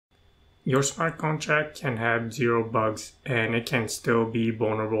Your smart contract can have 0 bugs and it can still be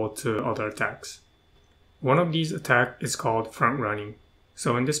vulnerable to other attacks. One of these attacks is called front running.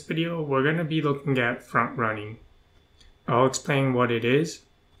 So in this video, we're going to be looking at front running. I'll explain what it is,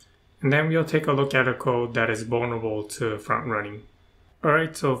 and then we'll take a look at a code that is vulnerable to front running.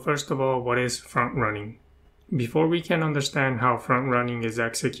 Alright, so first of all, what is front running? Before we can understand how front running is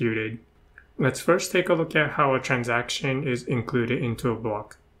executed, let's first take a look at how a transaction is included into a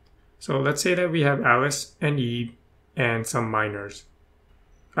block. So let's say that we have Alice and Eve and some miners.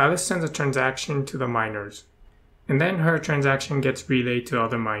 Alice sends a transaction to the miners, and then her transaction gets relayed to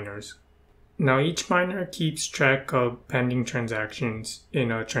other miners. Now each miner keeps track of pending transactions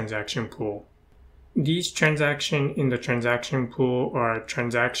in a transaction pool. These transactions in the transaction pool are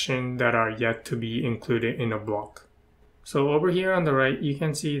transactions that are yet to be included in a block. So over here on the right, you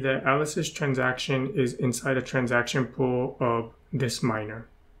can see that Alice's transaction is inside a transaction pool of this miner.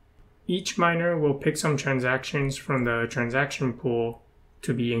 Each miner will pick some transactions from the transaction pool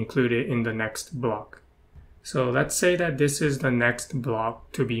to be included in the next block. So let's say that this is the next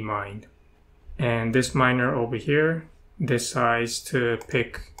block to be mined. And this miner over here decides to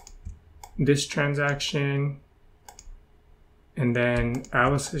pick this transaction, and then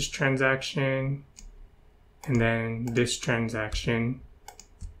Alice's transaction, and then this transaction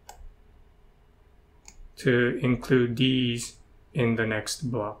to include these in the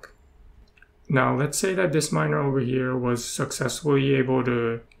next block. Now let's say that this miner over here was successfully able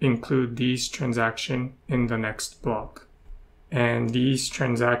to include these transactions in the next block, and these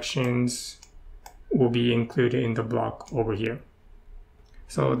transactions will be included in the block over here.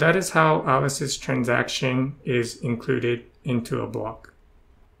 So that is how Alice's transaction is included into a block.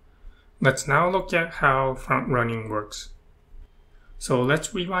 Let's now look at how front running works. So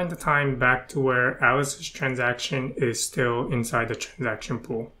let's rewind the time back to where Alice's transaction is still inside the transaction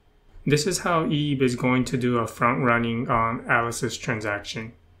pool. This is how Eve is going to do a front running on Alice's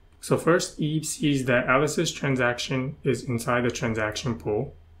transaction. So first, Eve sees that Alice's transaction is inside the transaction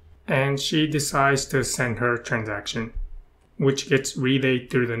pool, and she decides to send her transaction, which gets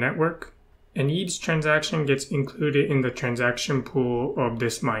relayed through the network, and Eve's transaction gets included in the transaction pool of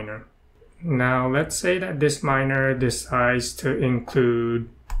this miner. Now let's say that this miner decides to include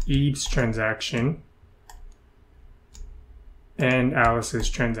Eve's transaction and Alice's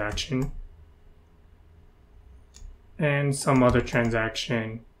transaction and some other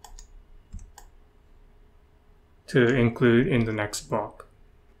transaction to include in the next block.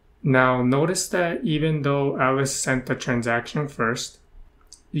 Now notice that even though Alice sent the transaction first,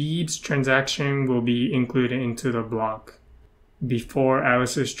 Eve's transaction will be included into the block before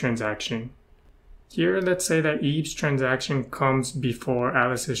Alice's transaction. Here, let's say that Eve's transaction comes before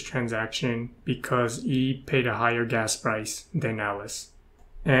Alice's transaction because Eve paid a higher gas price than Alice,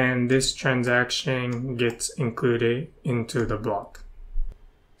 and this transaction gets included into the block.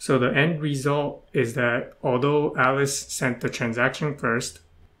 So the end result is that although Alice sent the transaction first,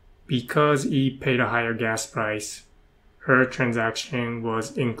 because Eve paid a higher gas price, her transaction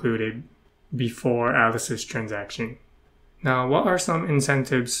was included before Alice's transaction. Now, what are some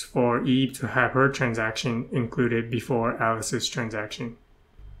incentives for Eve to have her transaction included before Alice's transaction?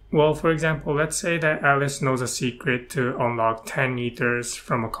 Well, for example, let's say that Alice knows a secret to unlock 10 ethers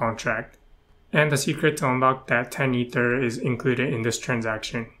from a contract, and the secret to unlock that 10 ether is included in this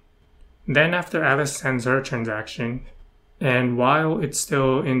transaction. Then after Alice sends her transaction, and while it's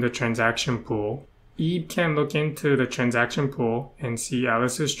still in the transaction pool, Eve can look into the transaction pool and see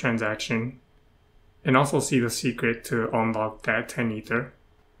Alice's transaction, and also see the secret to unlock that 10 ether.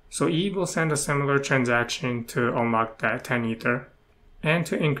 So Eve will send a similar transaction to unlock that 10 ether, and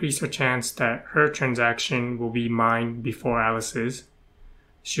to increase her chance that her transaction will be mined before Alice's,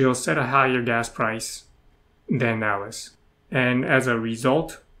 she'll set a higher gas price than Alice. And as a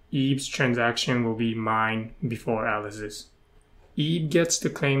result, Eve's transaction will be mined before Alice's. Eve gets to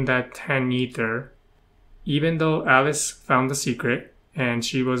claim that 10 ether, even though Alice found the secret and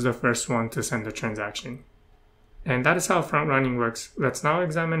she was the first one to send the transaction. And that is how front running works. Let's now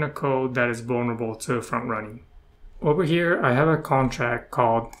examine a code that is vulnerable to front running. Over here, I have a contract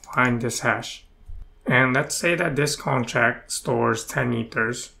called find this hash. And let's say that this contract stores 10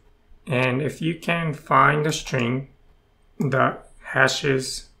 ethers. And if you can find a string that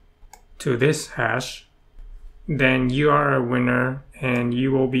hashes to this hash, then you are a winner and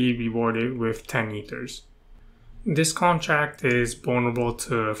you will be rewarded with 10 ethers. This contract is vulnerable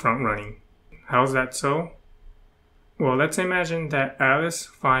to front running. How's that so? Well, let's imagine that Alice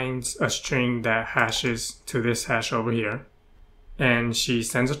finds a string that hashes to this hash over here, and she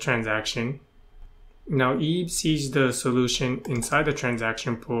sends a transaction. Now Eve sees the solution inside the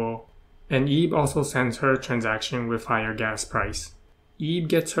transaction pool And Eve also sends her transaction with higher gas price. Eve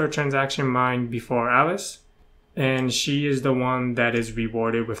gets her transaction mined before Alice, and she is the one that is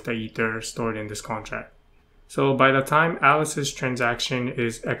rewarded with the ether stored in this contract. So by the time Alice's transaction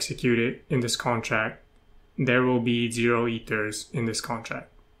is executed in this contract, there will be 0 ethers in this contract.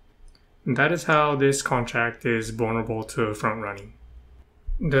 And that is how this contract is vulnerable to front running.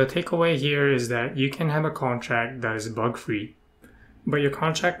 The takeaway here is that you can have a contract that is bug-free, but your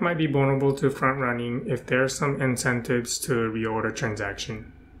contract might be vulnerable to front running if there are some incentives to reorder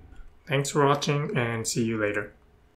transaction. Thanks for watching and see you later.